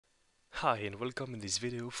Hi and welcome in this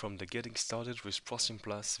video from the Getting Started with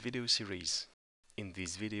ProSimPlus video series. In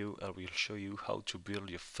this video I will show you how to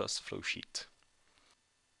build your first flow sheet.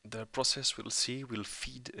 The process we'll see will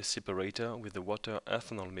feed a separator with the water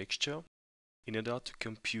ethanol mixture in order to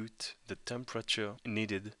compute the temperature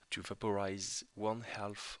needed to vaporize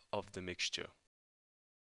 1/2 of the mixture.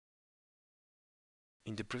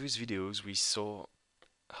 In the previous videos we saw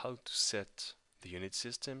how to set the unit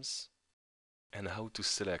systems and how to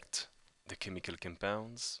select the chemical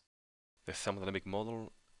compounds, the thermodynamic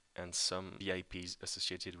model, and some VIPs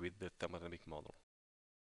associated with the thermodynamic model.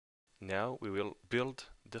 Now we will build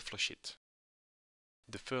the flowsheet.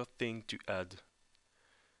 The first thing to add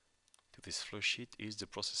to this flowsheet is the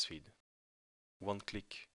process feed. One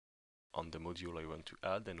click on the module I want to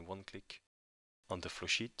add and one click on the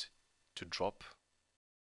flowsheet to drop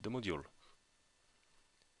the module.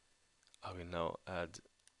 I will now add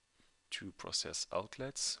two process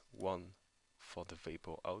outlets, one for the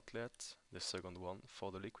vapor outlet, the second one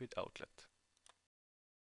for the liquid outlet.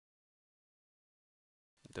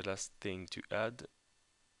 The last thing to add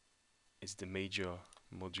is the major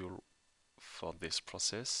module for this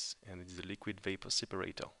process, and it's the liquid vapor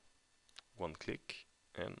separator. One click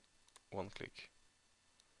and one click.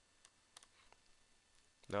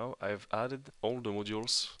 Now I've added all the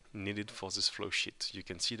modules needed for this flow sheet. You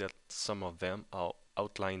can see that some of them are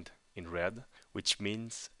outlined in red, which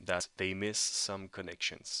means that they miss some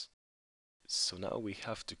connections. So now we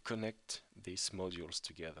have to connect these modules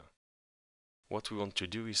together. What we want to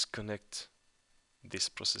do is connect this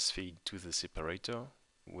process feed to the separator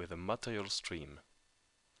with a material stream.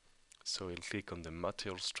 So I'll click on the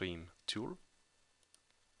material stream tool.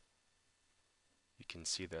 You can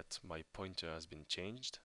see that my pointer has been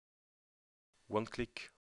changed. One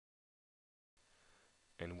click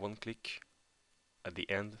and one click at the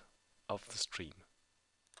end of the stream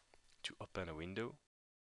to open a window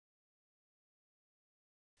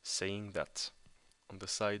saying that on the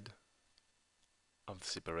side of the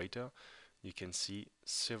separator you can see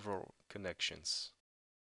several connections.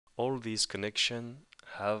 All these connections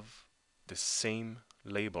have the same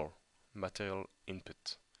label, material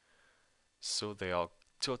input, so they are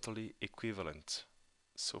totally equivalent.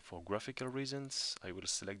 So for graphical reasons I will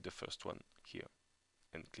select the first one here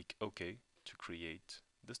and click OK to create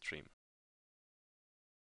the stream.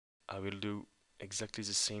 I will do exactly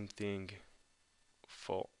the same thing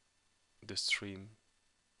for the stream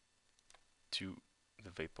to the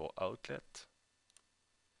vapor outlet.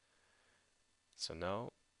 So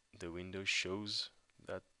now the window shows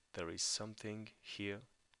that there is something here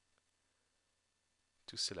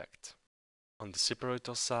to select. On the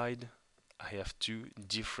separator side I have two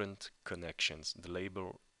different connections. The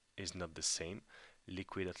label is not the same,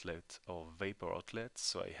 liquid outlet or vapor outlet,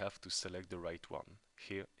 so I have to select the right one.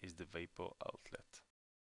 Here is the vapor outlet.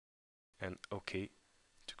 And OK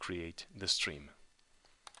to create the stream.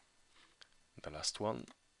 The last one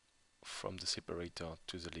from the separator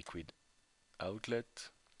to the liquid outlet,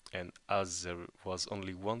 and as there was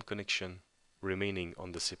only one connection remaining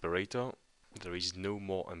on the separator, there is no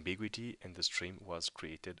more ambiguity and the stream was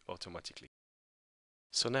created automatically.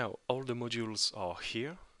 So now all the modules are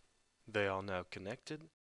here, they are now connected,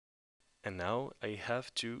 and now I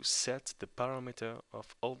have to set the parameter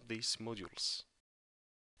of all these modules.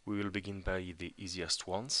 We will begin by the easiest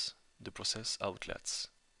ones, the process outlets.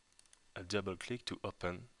 A double click to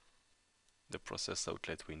open the process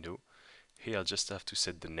outlet window. Here I just have to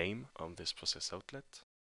set the name of this process outlet.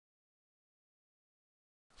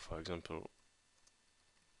 For example,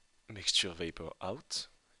 mixture vapor out,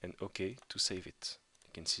 and OK to save it.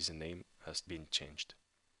 You can see the name has been changed.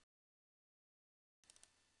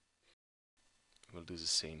 We'll do the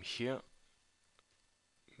same here.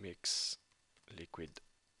 Mix liquid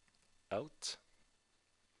out,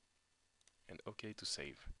 and OK to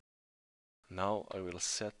save. Now I will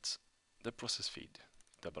set the process feed.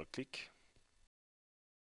 Double click.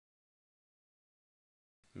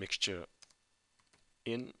 Mixture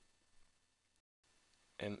in,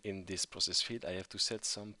 and in this process feed I have to set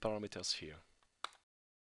some parameters here.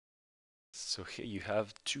 So here you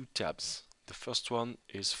have two tabs. The first one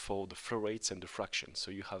is for the flow rates and the fractions.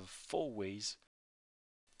 So you have 4 ways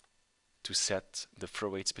to set the flow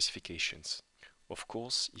rate specifications. Of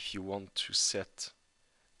course, if you want to set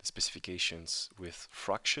the specifications with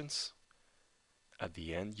fractions, at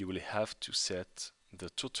the end you will have to set the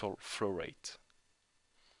total flow rate.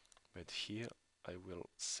 But here I will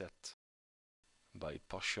set by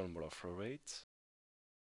partial molar flow rate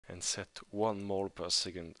and set 1 mole per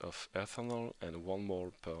second of ethanol and 1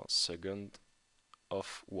 mole per second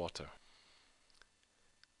of water.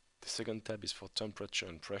 The second tab is for temperature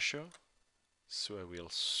and pressure. So I will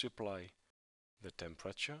supply the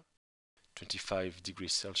temperature. 25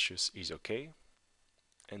 degrees Celsius is okay,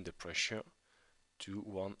 and the pressure to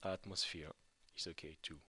 1 atmosphere is okay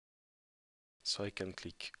too. So I can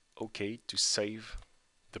click OK to save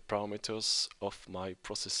the parameters of my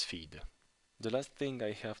process feed. The last thing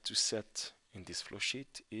I have to set in this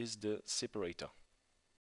flowsheet is the separator.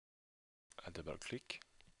 I double click.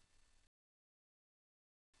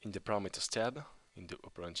 In the parameters tab, in the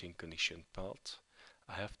operating condition part,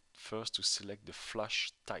 I have first to select the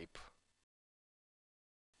flash type.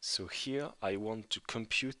 So here I want to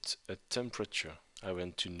compute a temperature. I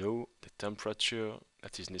want to know the temperature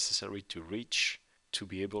that is necessary to reach to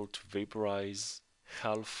be able to vaporize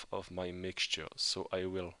half of my mixture. So I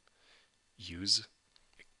will use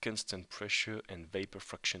a constant pressure and vapor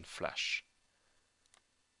fraction flash.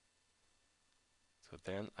 So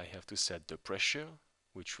then I have to set the pressure,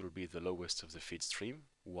 which will be the lowest of the feed stream,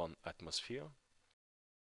 1 atmosphere.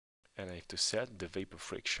 And I have to set the vapor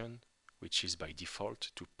friction, which is by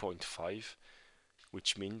default to 0.5,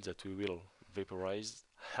 which means that we will vaporize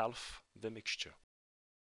half the mixture.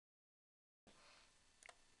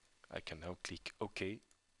 I can now click OK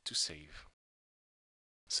to save.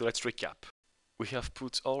 So let's recap. We have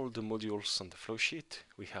put all the modules on the flowsheet,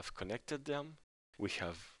 we have connected them, we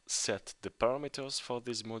have set the parameters for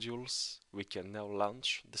these modules. We can now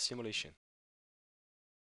launch the simulation.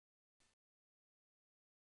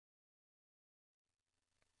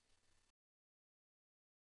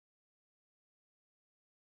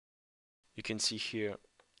 You can see here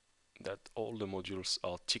that all the modules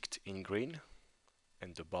are ticked in green,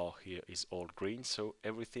 and the bar here is all green, so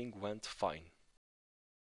everything went fine.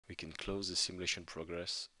 We can close the simulation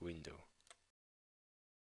progress window.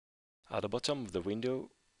 At the bottom of the window,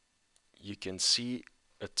 you can see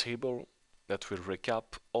a table that will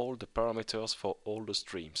recap all the parameters for all the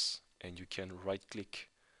streams, and you can right click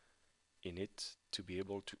in it to be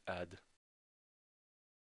able to add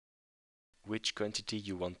which quantity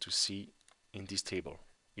you want to see in this table.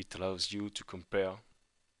 It allows you to compare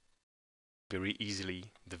very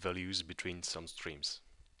easily the values between some streams.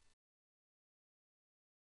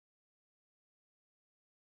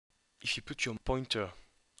 If you put your pointer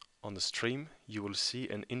on the stream, you will see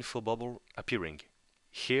an info bubble appearing.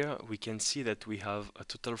 Here we can see that we have a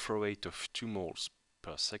total flow rate of 2 moles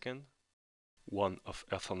per second, 1 of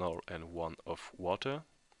ethanol and 1 of water.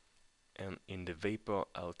 And in the vapor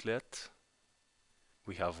outlet,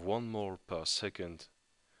 we have 1 mole per second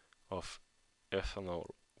of ethanol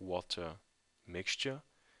water mixture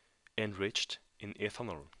enriched in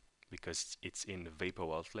ethanol, because it's in the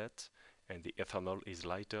vapor outlet and the ethanol is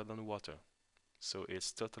lighter than water. So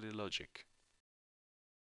it's totally logic.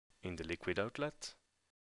 In the liquid outlet,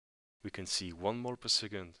 we can see 1 mole per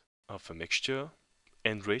second of a mixture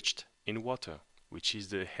enriched in water, which is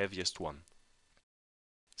the heaviest one.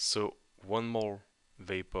 So 1 mole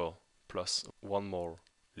vapor plus 1 mole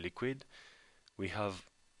liquid, we have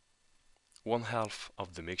 1/2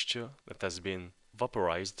 of the mixture that has been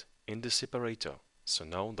vaporized in the separator. So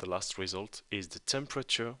now the last result is the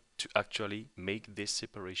temperature to actually make this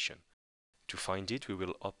separation. To find it, we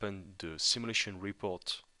will open the simulation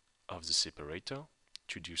report of the separator.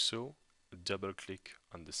 To do so, double click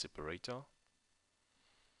on the separator.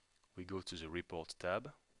 We go to the report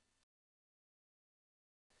tab,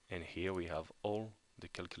 and here we have all the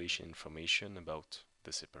calculation information about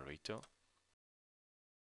the separator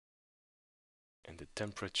and the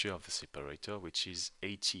temperature of the separator, which is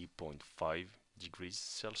 80.5 degrees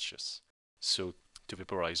Celsius. So to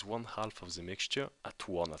vaporize 1/2 of the mixture at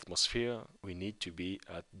 1 atmosphere, we need to be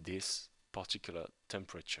at this particular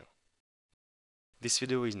temperature. This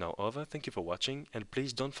video is now over. Thank you for watching, and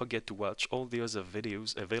please don't forget to watch all the other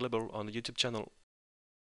videos available on the YouTube channel.